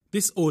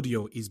This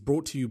audio is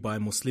brought to you by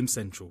Muslim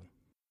Central.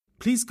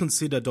 Please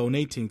consider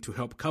donating to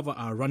help cover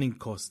our running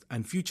costs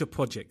and future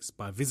projects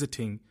by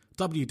visiting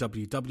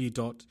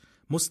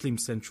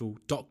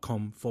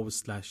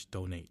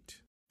www.muslimcentral.com/donate.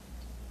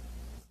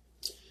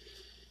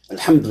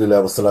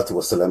 Alhamdulillah wa salatu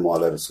wa salamu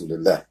ala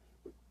Rasulillah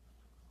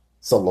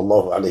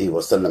sallallahu alayhi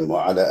wa sallam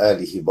wa ala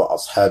alihi wa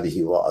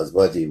ashabihi wa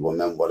azwajihi wa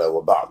man wala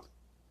wa ba'd.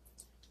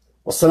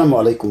 Wassalamu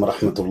alaikum wa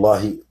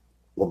rahmatullahi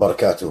wa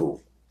barakatuhu.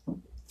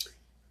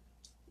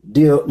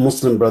 Dear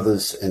Muslim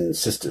brothers and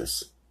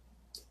sisters,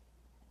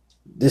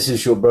 this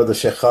is your brother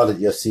Sheikh Khalid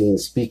Yasin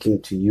speaking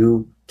to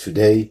you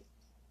today,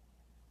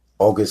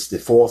 August the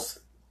 4th,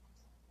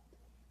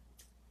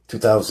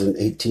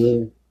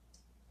 2018.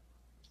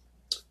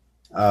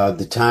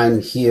 The time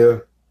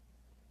here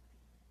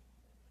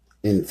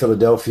in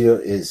Philadelphia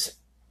is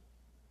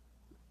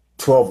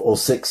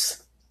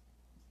 12:06.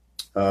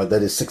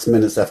 That is 6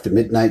 minutes after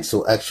midnight,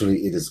 so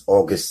actually it is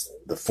August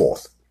the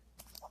 4th.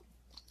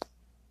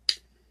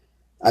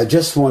 I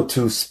just want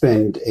to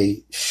spend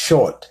a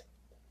short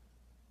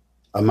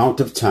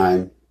amount of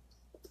time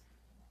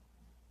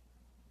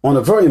on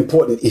a very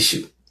important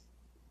issue.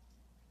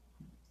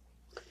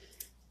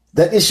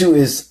 That issue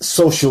is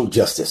social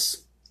justice.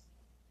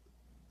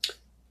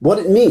 What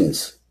it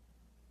means,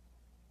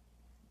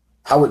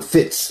 how it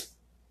fits,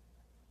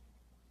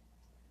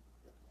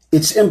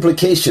 its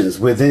implications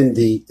within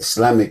the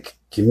Islamic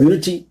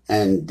community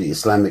and the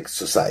Islamic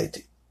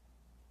society.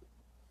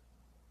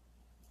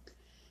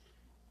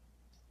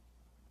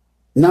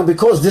 Now,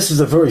 because this is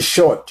a very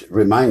short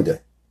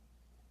reminder,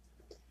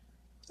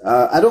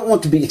 I don't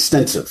want to be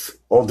extensive,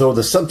 although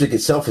the subject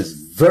itself is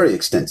very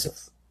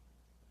extensive.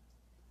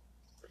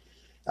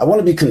 I want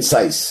to be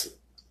concise.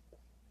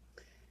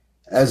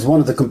 As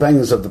one of the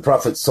companions of the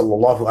Prophet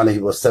sallallahu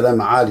alaihi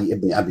wasallam, Ali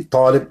ibn Abi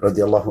Talib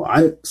radiallahu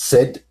anh,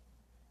 said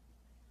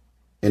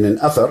in an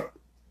athar,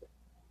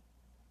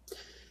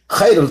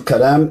 خير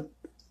الكلام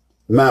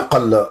ما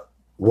قل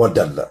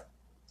ودل.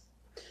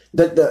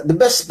 That the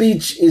best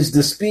speech is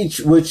the speech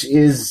which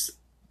is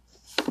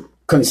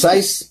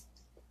concise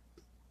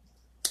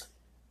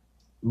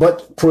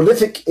but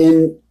prolific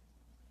in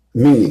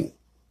meaning.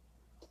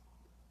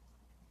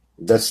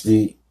 That's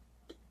the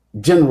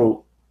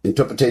general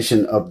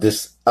interpretation of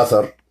this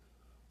athar,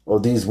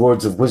 or these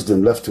words of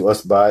wisdom left to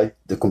us by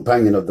the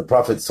companion of the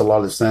Prophet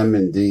ﷺ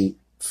and the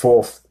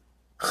fourth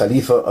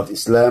Khalifa of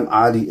Islam,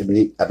 Ali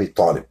ibn Abi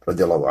Talib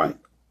radiallahu anhu.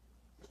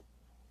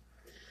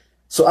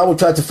 So I will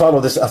try to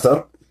follow this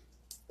athar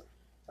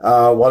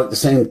while at the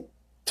same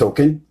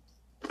token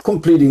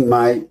completing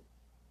my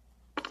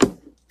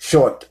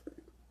short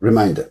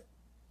reminder.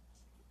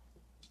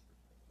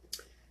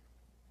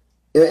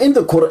 In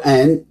the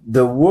Quran,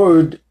 the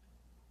word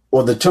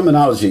or the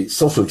terminology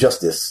social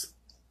justice,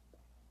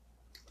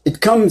 it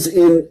comes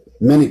in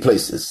many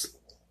places.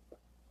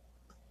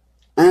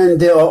 And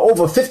there are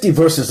over 50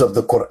 verses of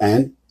the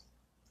Quran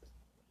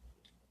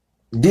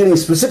dealing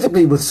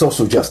specifically with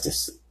social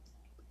justice.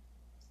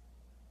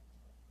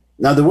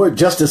 Now, the word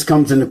justice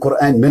comes in the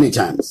Quran many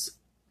times,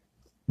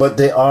 but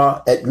there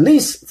are at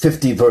least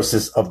 50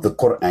 verses of the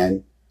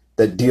Quran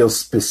that deal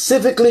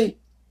specifically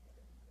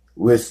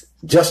with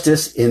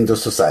justice in the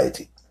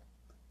society.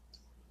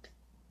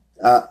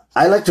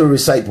 I like to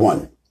recite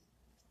one.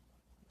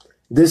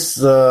 This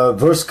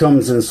verse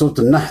comes in Surah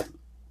Al-Nahl,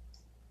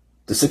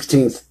 the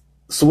 16th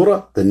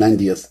Surah, the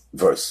 90th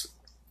verse.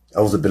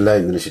 أعوذ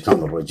بالله من الشيطان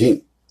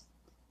الرجيم.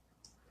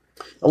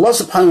 Allah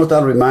subhanahu wa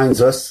ta'ala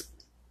reminds us,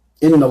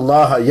 إن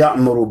الله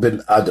يأمر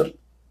بالعدل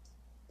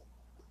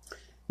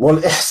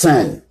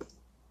والإحسان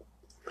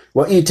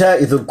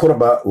وإيتاء ذي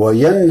القربى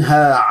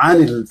وينهى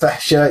عن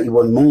الفحشاء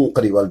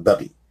والمنكر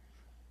والبغي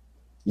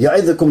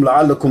يعظكم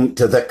لعلكم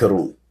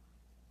تذكرون.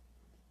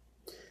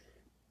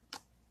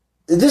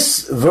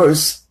 This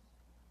verse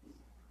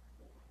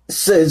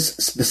says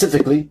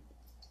specifically,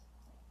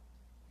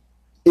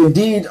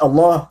 indeed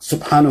Allah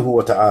subhanahu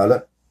wa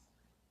ta'ala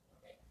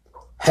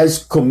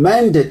has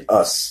commanded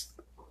us,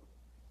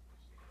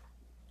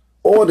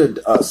 ordered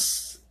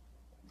us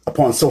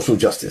upon social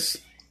justice,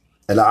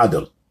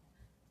 al-adl,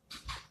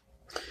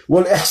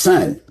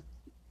 wal-ihsan,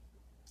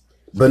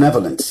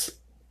 benevolence.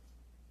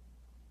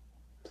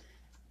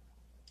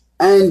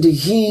 And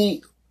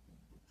He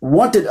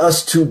wanted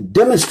us to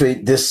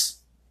demonstrate this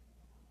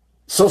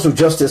social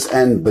justice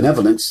and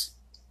benevolence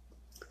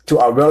to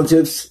our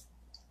relatives,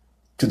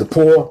 to the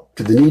poor,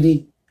 to the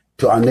needy,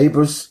 to our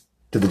neighbors,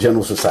 to the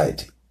general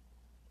society.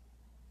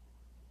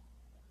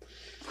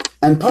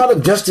 And part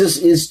of justice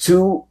is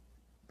to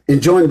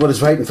enjoin what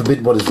is right and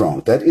forbid what is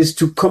wrong. That is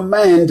to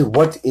command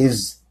what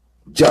is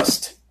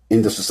just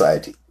in the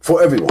society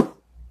for everyone.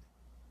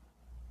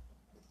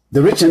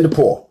 The rich and the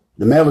poor,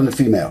 the male and the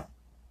female,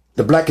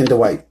 the black and the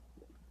white,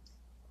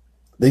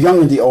 the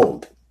young and the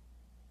old.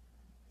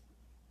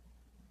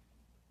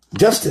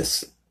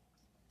 Justice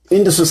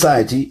in the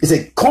society is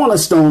a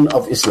cornerstone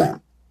of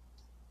Islam.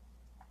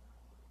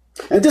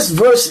 And this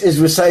verse is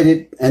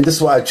recited, and this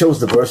is why I chose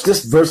the verse.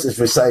 This verse is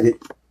recited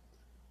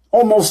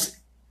almost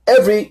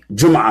every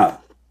Jum'ah,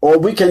 or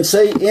we can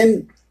say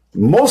in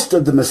most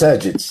of the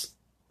masajids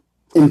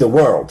in the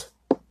world,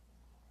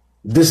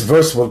 this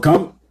verse will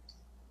come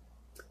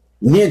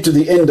near to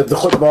the end of the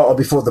khutbah or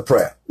before the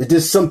prayer. It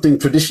is something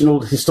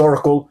traditional,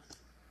 historical,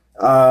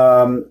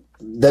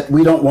 that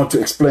we don't want to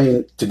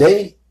explain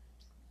today,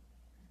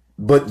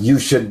 but you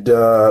should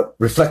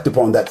reflect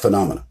upon that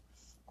phenomena.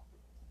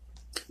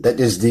 That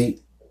is the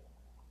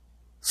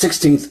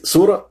 16th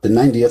surah, the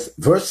 90th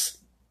verse.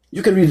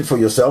 You can read it for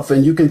yourself,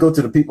 and you can go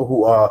to the people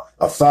who are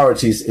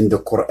authorities in the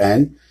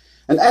Quran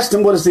and ask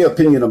them what is their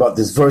opinion about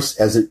this verse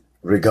as it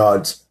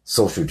regards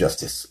social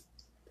justice.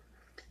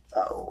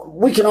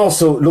 We can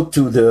also look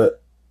to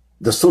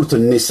the Surah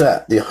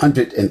An-Nisa, the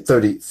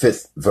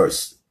 135th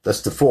verse.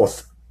 That's the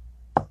 4th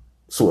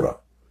surah.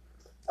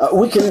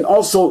 We can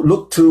also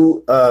look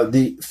to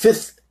the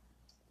 5th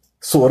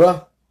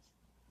surah,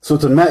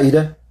 Surah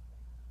Al-Ma'idah,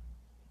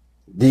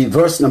 the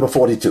verse number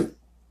 42.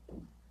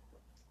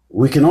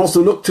 We can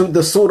also look to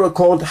the surah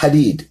called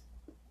Hadid,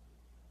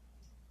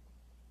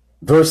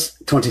 verse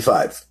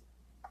 25.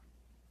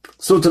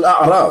 Surah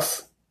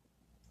Al-A'raf,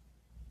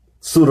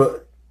 Surah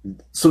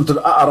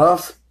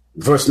Al-A'raf,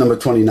 verse number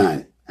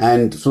 29,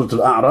 and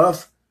Surah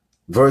Al-A'raf,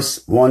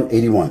 verse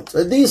 181.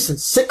 So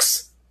these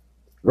 6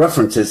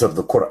 references of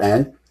the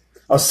Quran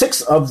are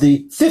 6 of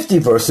the 50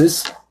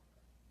 verses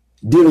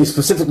dealing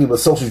specifically with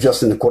social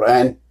justice in the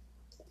Quran,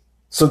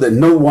 so that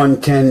no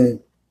one can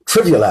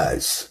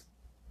trivialize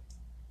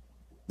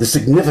the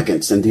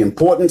significance and the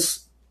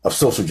importance of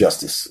social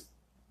justice.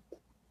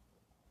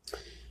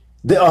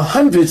 There are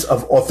hundreds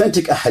of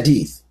authentic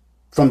ahadith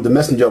from the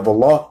Messenger of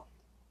Allah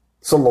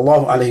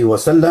sallallahu alaihi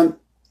wasallam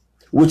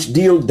which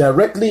deal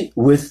directly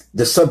with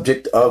the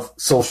subject of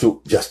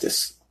social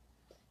justice.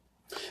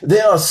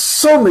 There are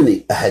so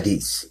many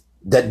ahadiths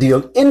that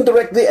deal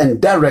indirectly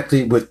and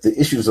directly with the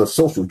issues of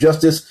social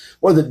justice,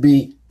 whether it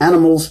be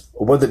animals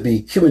or whether it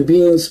be human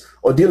beings,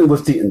 or dealing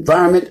with the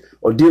environment,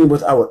 or dealing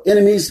with our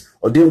enemies,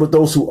 or dealing with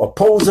those who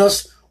oppose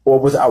us, or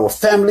with our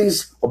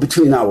families, or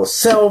between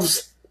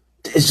ourselves.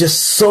 There's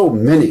just so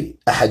many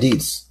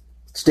ahadiths,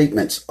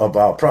 statements of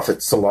our Prophet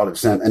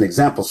ﷺ, and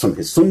examples from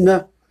his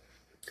sunnah,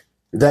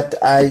 that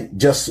I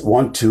just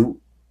want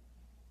to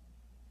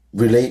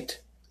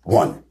relate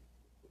one.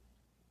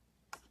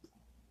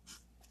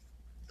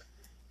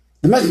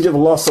 The Messenger of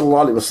Allah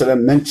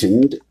ﷺ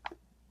mentioned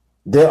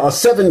there are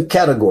 7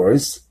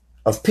 categories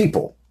of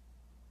people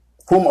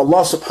whom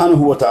Allah subhanahu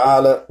wa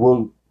ta'ala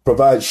will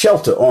provide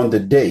shelter on the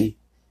day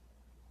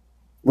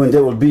when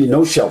there will be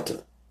no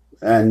shelter.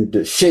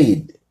 And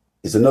shade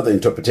is another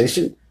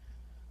interpretation,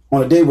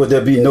 on a day where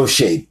there'll be no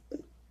shade.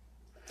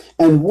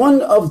 And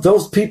one of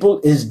those people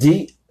is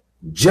the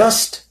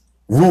just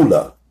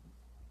ruler,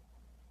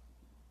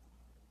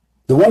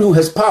 the one who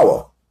has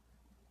power,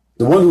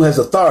 the one who has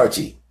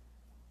authority,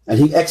 and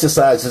he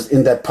exercises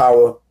in that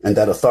power and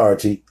that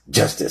authority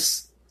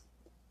justice.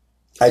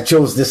 I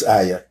chose this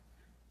ayah.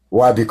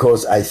 Why?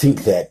 Because I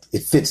think that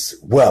it fits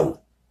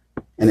well,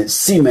 and it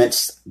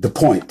cements the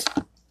point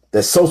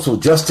that social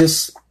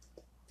justice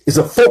is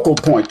a focal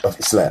point of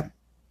Islam,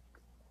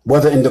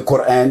 whether in the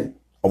Quran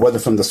or whether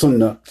from the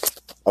Sunnah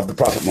of the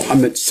Prophet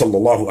Muhammad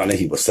sallallahu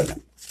alaihi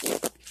wasallam.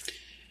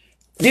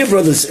 Dear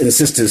brothers and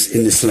sisters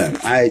in Islam,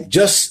 I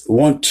just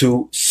want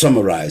to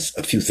summarize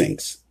a few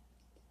things.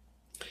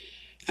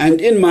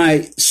 And in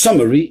my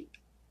summary,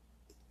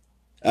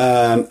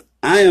 I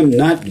am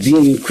not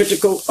being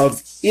critical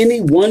of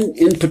anyone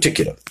in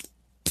particular.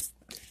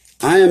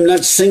 I am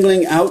not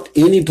singling out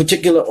any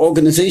particular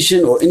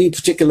organization or any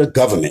particular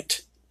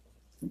government.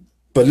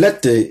 But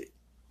let the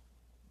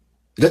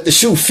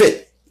shoe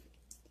fit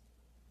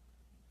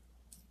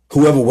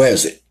whoever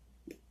wears it,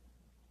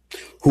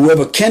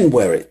 whoever can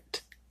wear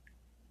it.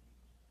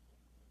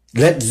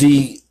 Let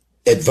the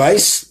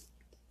advice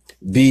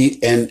be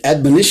an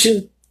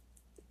admonition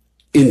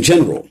in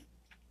general,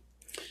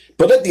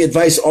 but let the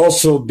advice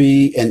also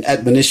be an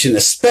admonition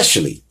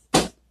especially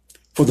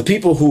for the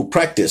people who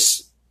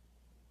practice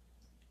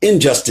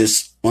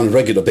injustice on a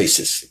regular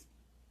basis.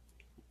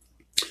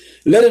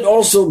 Let it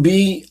also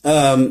be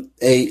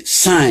a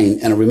sign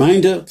and a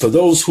reminder for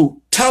those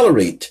who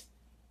tolerate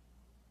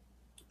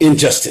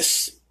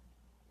injustice.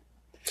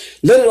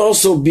 Let it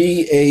also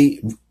be a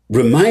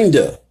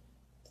reminder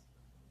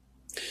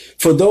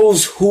for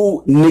those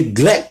who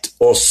neglect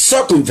or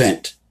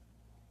circumvent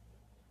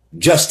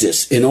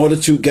justice in order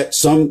to get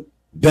some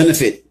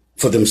benefit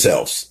for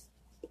themselves.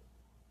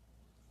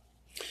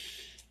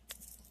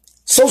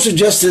 Social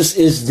justice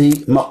is the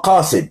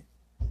maqasid,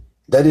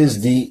 that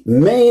is the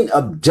main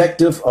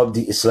objective of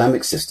the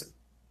Islamic system.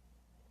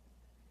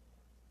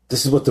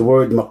 This is what the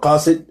word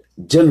maqasid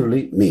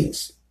generally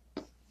means.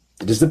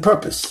 It is the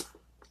purpose.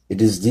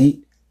 It is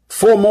the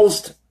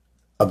foremost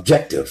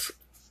objective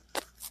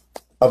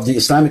of the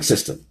Islamic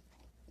system.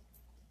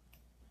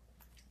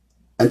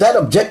 And that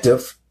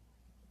objective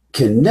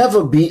can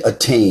never be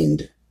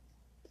attained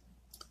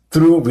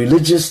through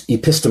religious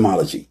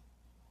epistemology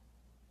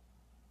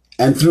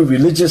and through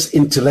religious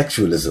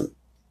intellectualism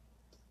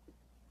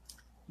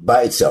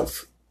by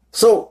itself.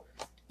 So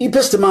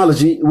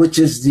epistemology, which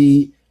is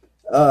the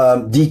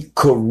the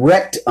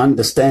correct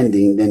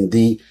understanding and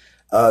the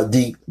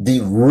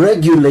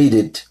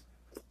regulated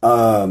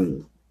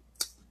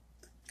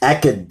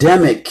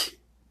academic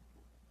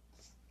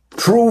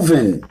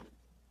proven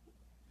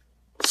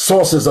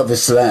sources of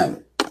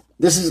Islam.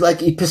 This is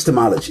like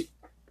epistemology.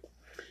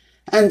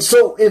 And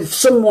so if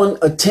someone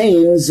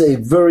attains a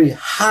very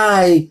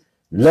high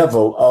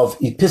level of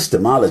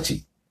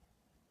epistemology,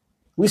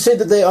 we say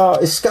that they are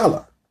a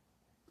scholar.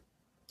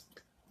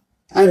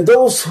 And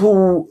those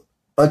who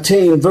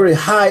attain very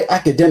high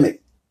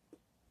academic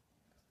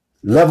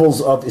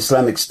levels of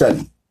Islamic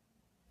study,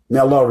 may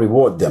Allah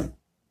reward them.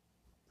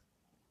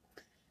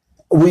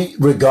 We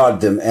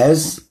regard them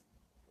as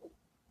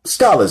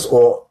scholars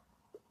or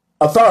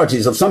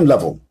authorities of some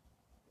level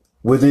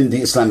within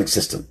the Islamic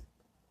system.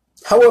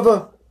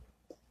 However,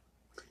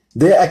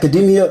 their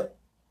academia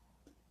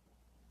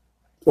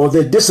or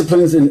their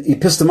disciplines in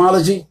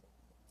epistemology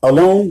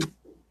alone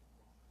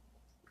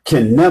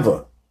can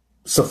never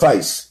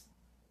suffice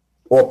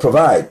or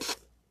provide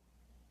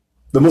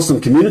the Muslim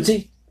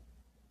community,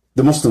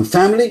 the Muslim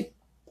family,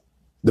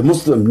 the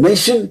Muslim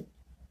nation,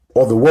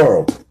 or the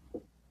world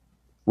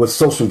with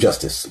social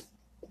justice.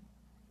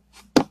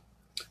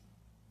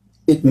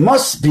 It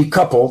must be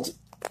coupled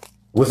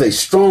with a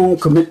strong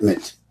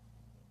commitment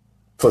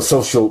for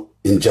social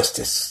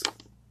injustice.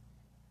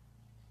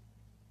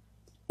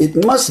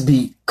 It must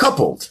be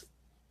coupled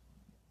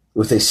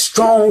with a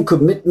strong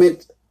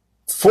commitment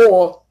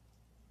for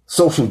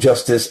social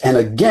justice and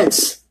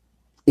against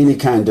any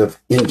kind of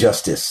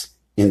injustice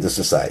in the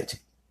society.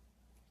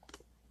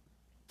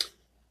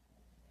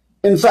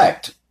 In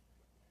fact,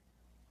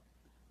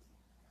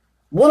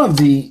 one of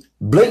the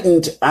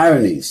blatant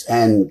ironies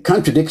and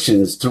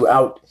contradictions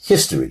throughout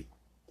history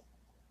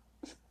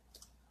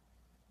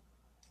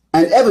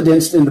and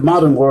evidenced in the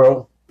modern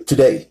world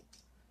today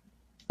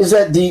is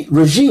that the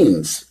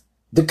regimes,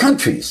 the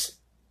countries,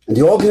 and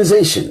the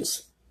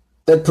organizations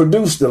that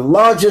produce the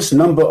largest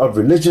number of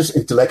religious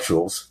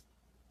intellectuals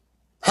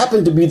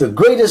happen to be the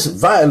greatest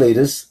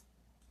violators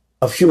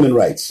of human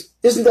rights.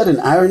 Isn't that an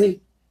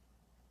irony?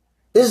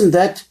 Isn't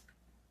that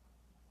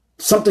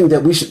something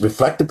that we should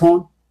reflect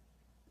upon?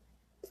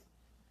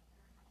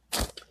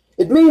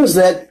 It means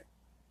that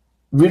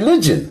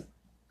religion,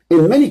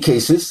 in many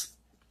cases,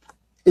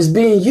 is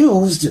being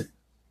used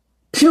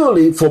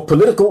purely for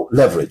political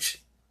leverage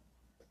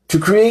to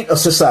create a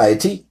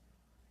society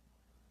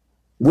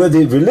where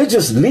the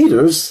religious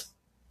leaders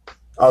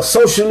are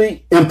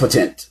socially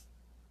impotent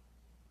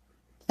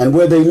and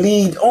where they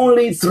lead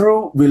only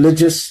through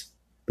religious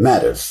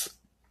matters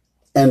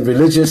and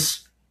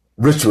religious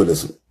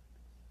ritualism.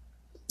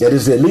 That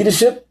is, their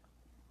leadership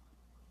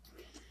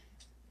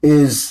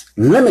is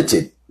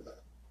limited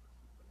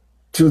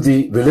to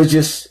the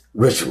religious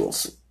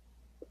rituals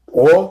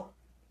or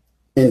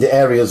in the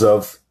areas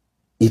of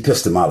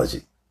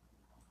epistemology.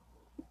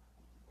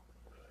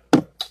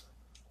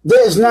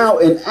 There is now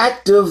an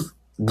active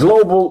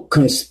global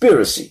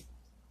conspiracy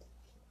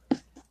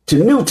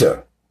to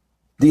neuter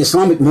the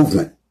Islamic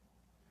movement,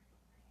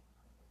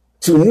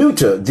 to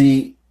neuter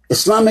the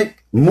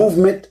Islamic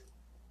movement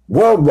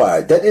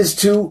worldwide. That is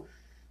to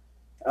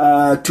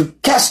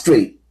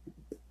castrate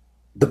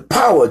the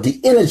power, the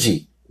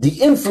energy,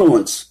 the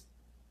influence,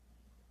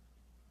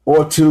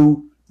 or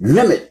to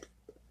limit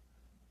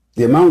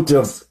the amount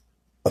of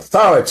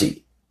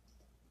authority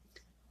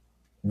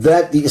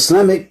that the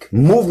Islamic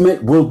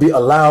movement will be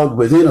allowed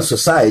within a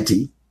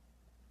society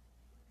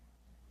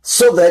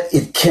so that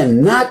it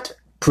cannot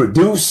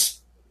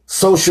produce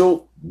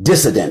social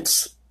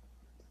dissidents.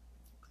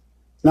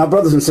 Now,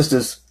 brothers and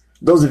sisters,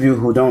 those of you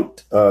who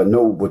don't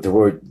know what the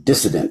word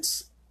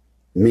dissidents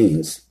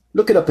means,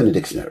 look it up in the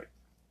dictionary.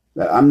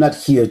 I'm not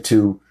here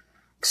to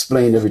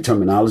explain every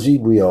terminology.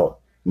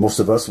 Most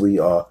of us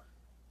are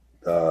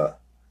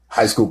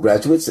high school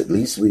graduates, at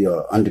least. We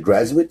are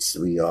undergraduates.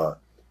 We are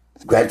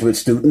graduate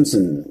students,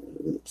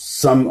 and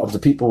some of the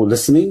people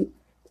listening,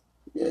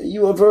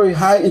 you are very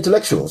high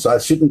intellectuals. I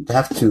shouldn't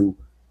have to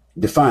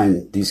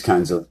define these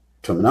kinds of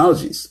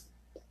terminologies.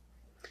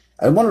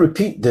 I want to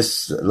repeat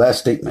this last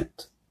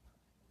statement.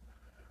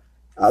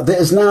 There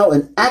is now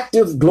an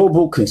active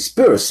global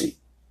conspiracy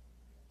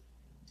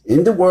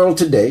in the world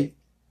today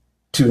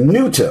to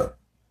neuter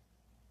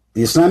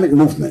the Islamic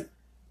movement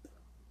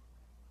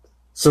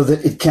so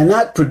that it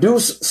cannot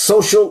produce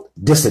social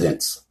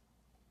dissidents.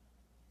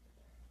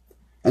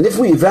 And if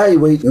we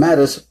evaluate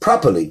matters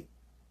properly,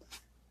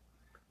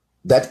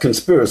 that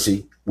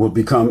conspiracy will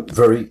become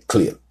very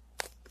clear.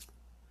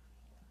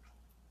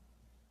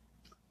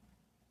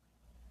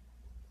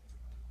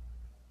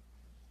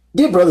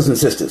 Dear brothers and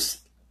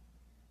sisters,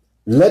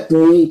 let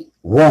me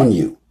warn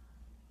you,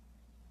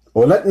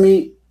 or let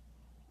me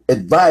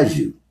advise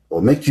you,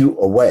 or make you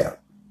aware.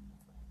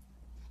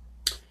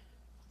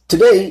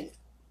 Today,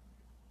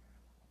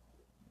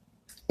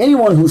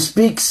 anyone who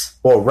speaks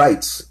or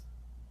writes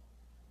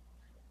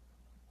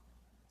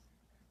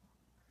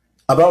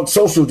about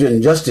social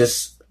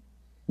injustice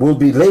will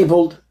be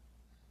labeled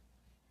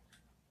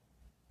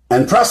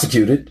and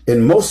prosecuted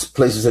in most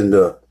places in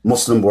the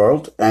Muslim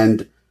world,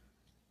 and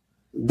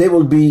they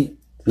will be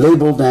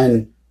labeled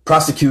and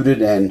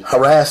prosecuted and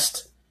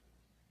harassed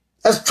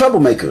as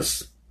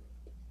troublemakers,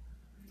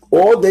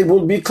 or they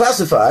will be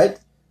classified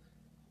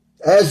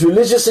as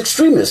religious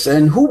extremists.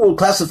 And who will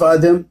classify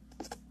them?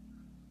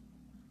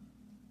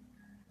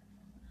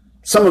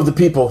 Some of the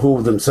people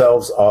who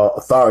themselves are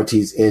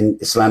authorities in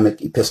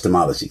Islamic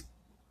epistemology.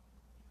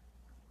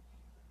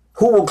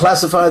 Who will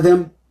classify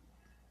them?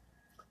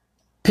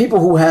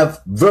 People who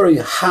have very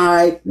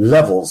high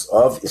levels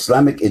of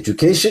Islamic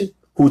education,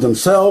 who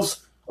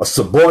themselves are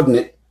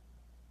subordinate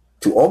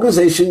to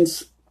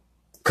organizations,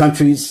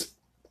 countries,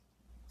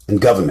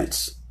 and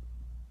governments.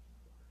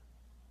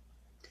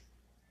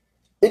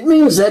 It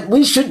means that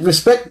we should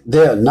respect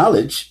their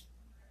knowledge.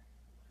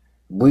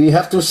 We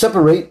have to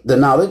separate the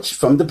knowledge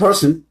from the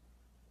person.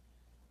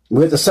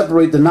 We have to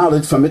separate the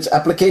knowledge from its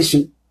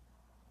application.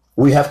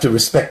 We have to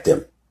respect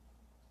them.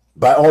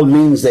 By all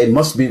means, they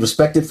must be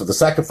respected for the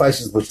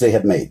sacrifices which they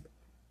have made.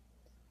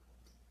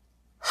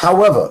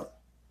 However,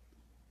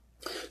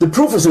 the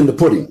proof is in the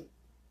pudding.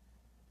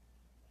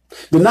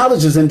 The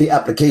knowledge is in the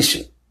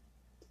application.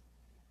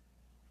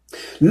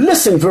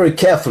 Listen very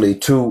carefully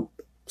to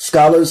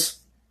scholars,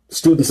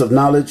 students of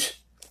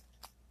knowledge,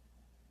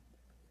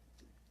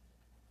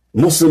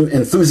 Muslim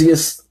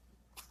enthusiasts,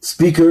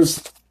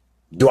 speakers,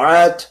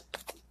 du'at,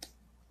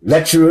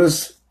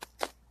 lecturers.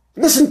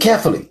 Listen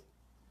carefully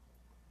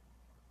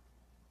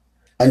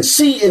and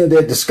see in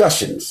their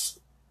discussions,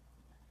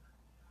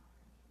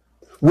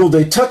 will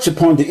they touch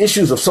upon the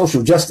issues of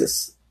social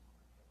justice?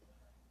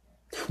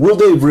 Will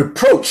they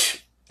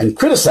reproach and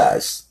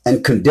criticize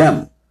and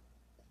condemn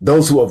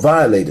those who are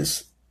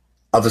violators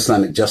of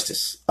Islamic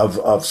justice,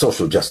 of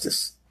social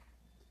justice?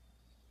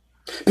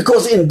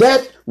 Because in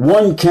that,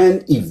 one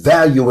can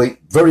evaluate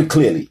very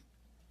clearly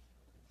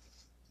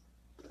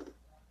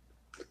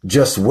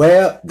just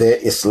where their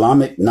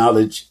Islamic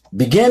knowledge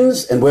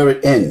begins and where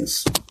it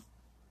ends,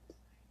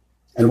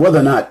 and whether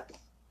or not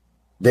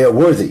they are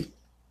worthy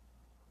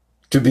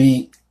to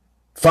be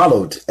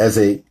followed as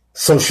a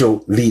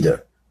social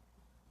leader.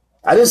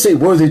 I didn't say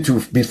worthy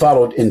to be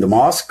followed in the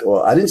mosque,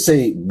 or I didn't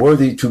say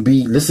worthy to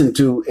be listened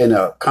to in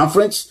a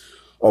conference,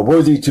 or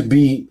worthy to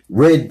be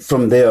read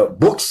from their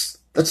books.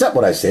 That's not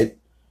what I said.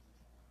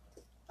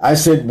 I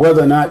said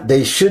whether or not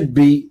they should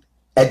be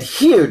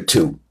adhered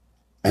to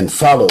and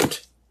followed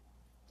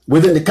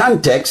within the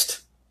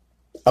context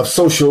of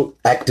social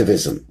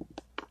activism.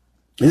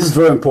 This is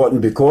very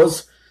important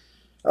because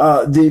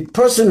the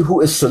person who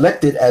is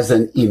selected as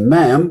an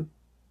imam,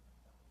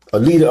 a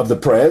leader of the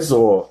prayers,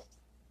 or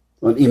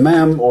an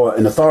imam or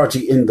an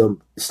authority in the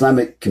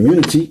Islamic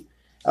community,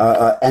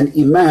 an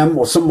imam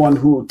or someone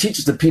who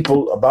teaches the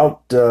people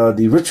about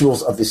the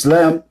rituals of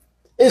Islam,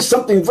 is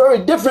something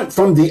very different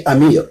from the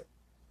amir.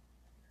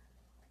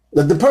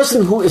 The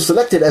person who is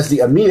selected as the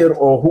amir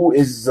or who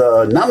is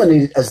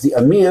nominated as the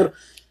amir,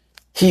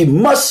 he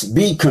must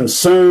be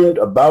concerned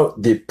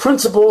about the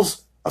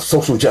principles of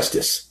social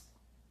justice.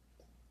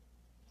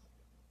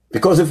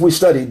 Because if we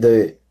study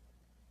the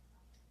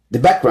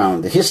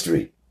background, the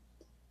history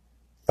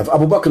of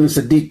Abu Bakr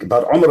al-Siddiq,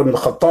 about Umar ibn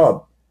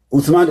Khattab,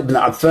 Uthman ibn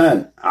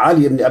Affan,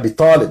 Ali ibn Abi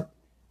Talib,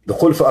 the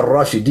Khulfa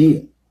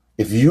al-Rashidin,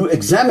 if you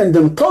examine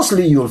them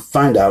closely, you'll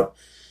find out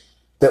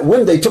that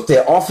when they took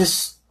their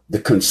office, the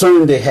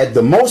concern they had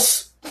the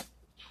most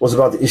was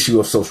about the issue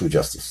of social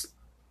justice.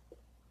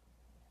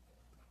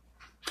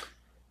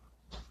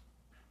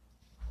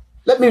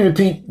 Let me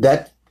repeat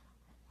that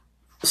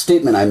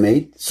statement I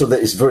made so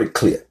that it's very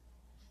clear,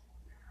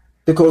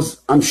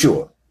 because I'm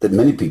sure that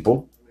many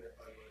people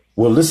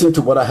will listen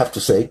to what I have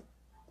to say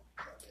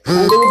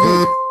and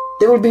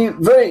they will be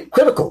very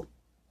critical.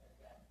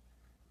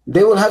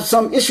 They will have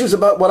some issues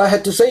about what I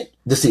had to say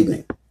this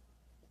evening.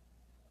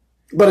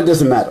 But it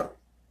doesn't matter.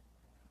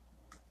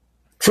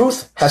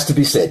 Truth has to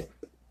be said.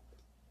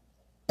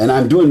 And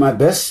I'm doing my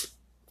best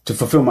to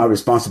fulfill my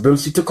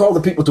responsibility to call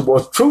the people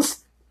towards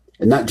truth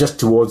and not just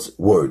towards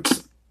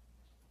words.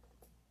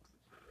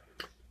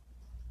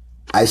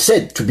 I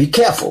said to be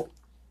careful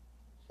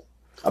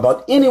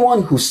about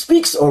anyone who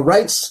speaks or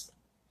writes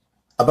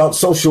about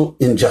social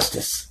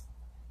injustice.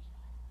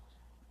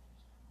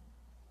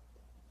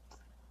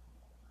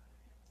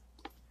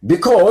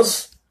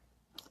 Because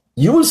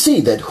you will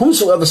see that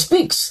whosoever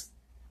speaks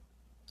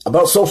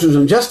about social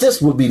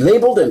injustice will be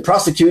labeled and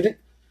prosecuted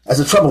as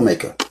a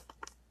troublemaker.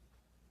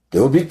 They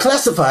will be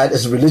classified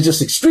as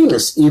religious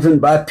extremists, even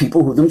by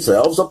people who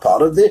themselves are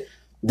part of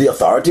the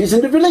authorities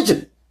in the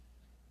religion.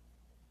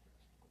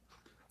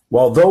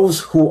 While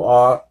those who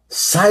are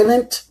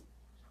silent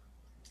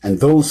and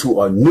those who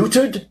are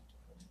neutered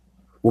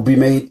will be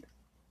made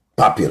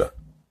popular.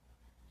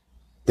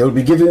 They will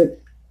be given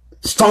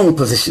strong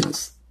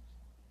positions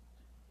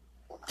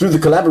through the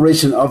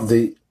collaboration of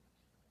the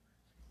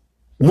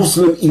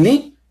Muslim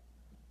elite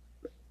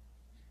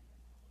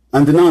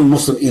and the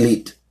non-Muslim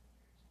elite.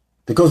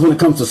 Because when it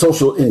comes to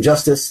social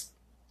injustice,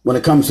 when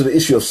it comes to the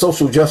issue of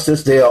social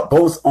justice, they are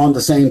both on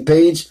the same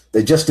page.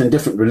 They're just in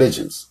different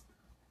religions.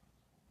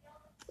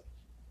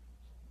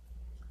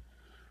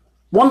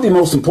 One of the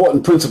most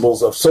important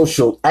principles of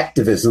social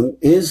activism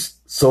is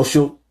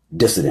social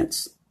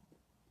dissidence.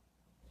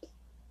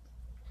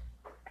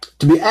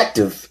 To be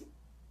active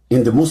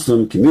in the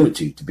Muslim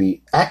community, to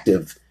be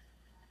active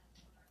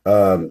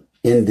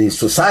in the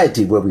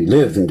society where we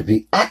live, and to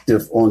be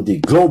active on the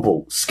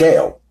global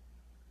scale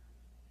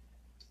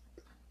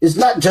is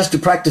not just to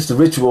practice the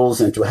rituals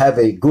and to have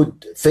a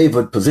good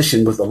favored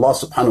position with Allah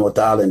subhanahu wa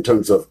ta'ala in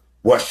terms of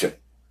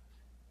worship.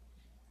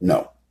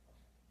 No.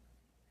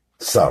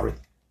 Sorry.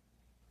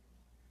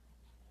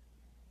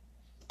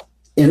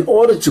 In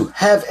order to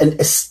have an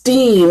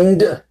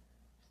esteemed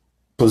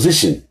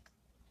position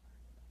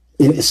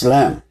in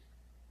Islam,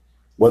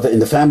 whether in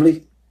the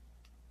family,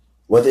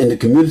 whether in the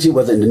community,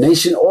 whether in the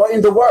nation, or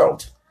in the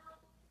world,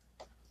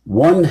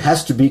 one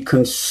has to be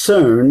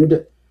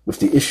concerned with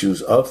the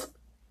issues of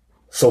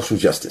social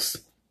justice.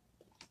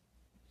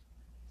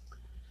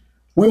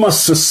 We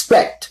must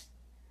suspect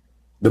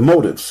the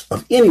motives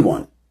of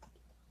anyone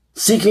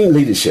seeking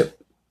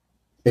leadership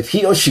if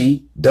he or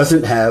she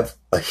doesn't have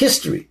a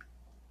history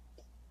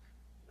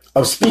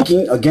of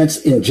speaking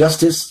against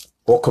injustice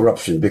or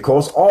corruption,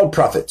 because all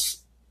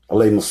prophets,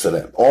 alayhimus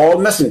salam, all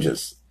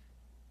messengers,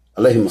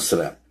 alayhimus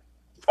salam,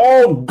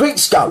 all great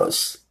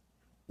scholars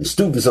and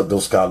students of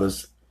those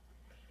scholars,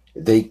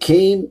 they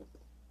came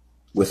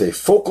with a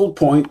focal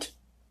point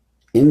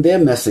in their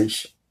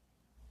message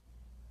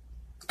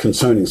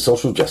concerning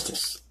social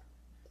justice.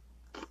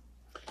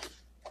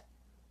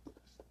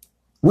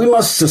 We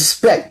must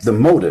suspect the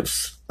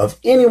motives of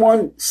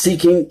anyone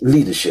seeking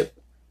leadership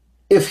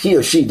if he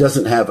or she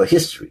doesn't have a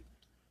history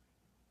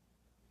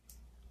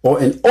or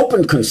an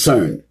open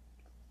concern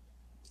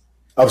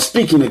of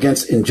speaking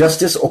against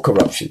injustice or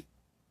corruption.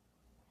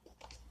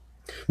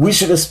 We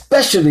should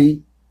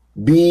especially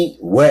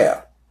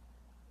beware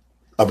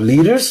of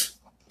leaders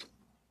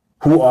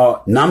who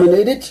are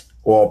nominated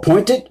or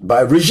appointed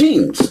by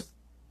regimes,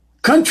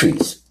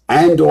 countries,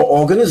 and or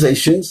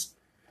organizations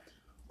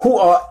who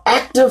are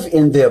active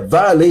in their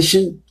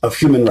violation of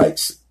human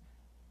rights.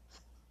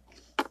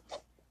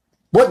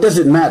 What does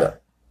it matter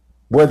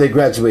where they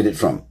graduated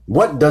from?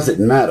 What does it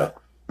matter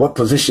what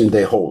position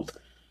they hold?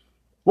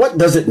 What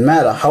does it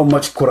matter how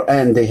much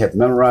Quran they have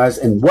memorized?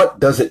 And what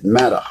does it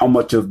matter how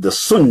much of the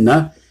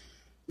Sunnah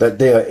that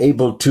they are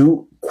able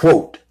to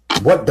quote?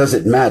 What does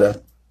it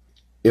matter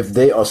if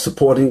they are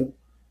supporting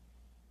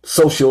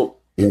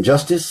social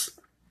injustice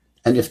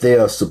and if they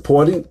are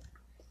supporting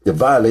the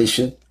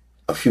violation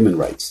of human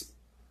rights?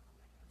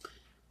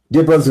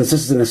 Dear brothers and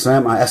sisters in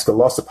Islam, I ask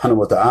Allah subhanahu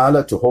wa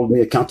ta'ala to hold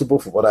me accountable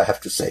for what I have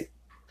to say.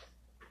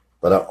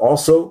 But I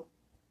also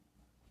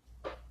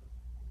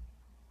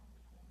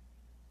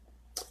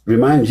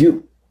remind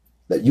you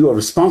that you are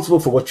responsible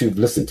for what you've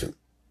listened to.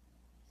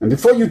 And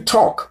before you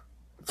talk,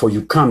 before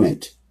you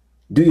comment,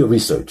 do your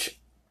research.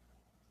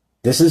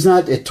 This is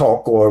not a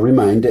talk or a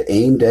reminder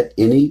aimed at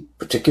any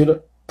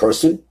particular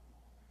person,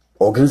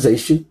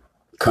 organization,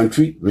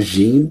 country,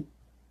 regime,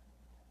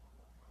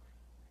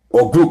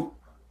 or group.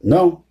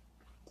 No,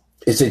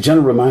 it's a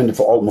general reminder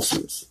for all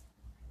Muslims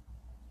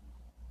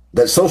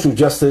that social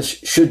justice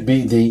should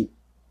be the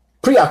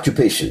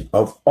preoccupation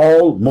of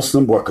all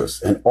Muslim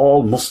workers and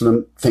all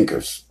Muslim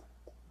thinkers.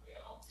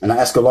 And I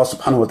ask Allah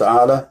subhanahu wa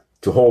ta'ala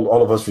to hold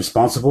all of us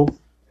responsible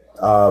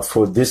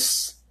for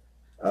this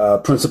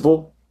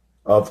principle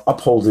of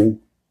upholding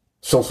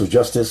social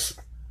justice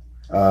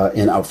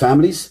in our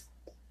families,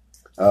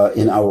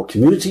 in our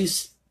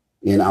communities,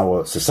 in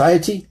our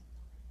society.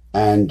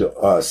 And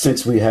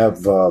since we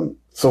have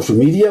social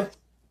media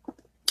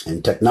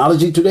and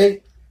technology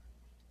today,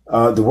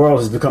 the world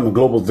has become a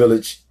global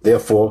village.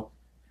 Therefore,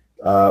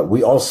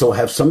 we also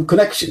have some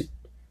connection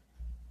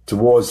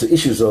towards the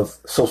issues of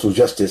social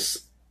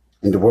justice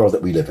in the world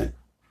that we live in.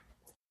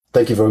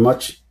 Thank you very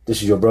much.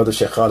 This is your brother,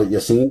 Sheikh Khalid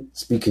Yasin,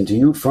 speaking to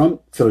you from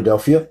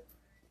Philadelphia.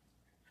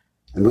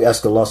 And we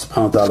ask Allah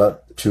subhanahu wa ta'ala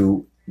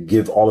to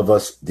give all of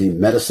us the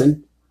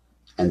medicine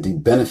and the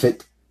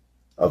benefit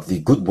of the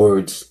good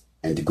words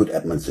and the good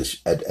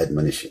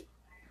admonition.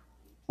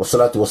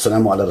 والصلاة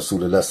والسلام على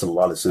رسول الله صلى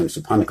الله عليه وسلم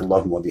سبحانك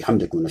اللهم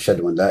وبحمدك ونشهد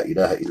أن لا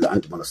إله إلا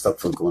أنت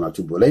ونستغفرك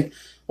ونتوب إليك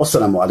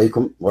والسلام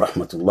عليكم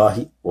ورحمة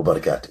الله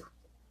وبركاته.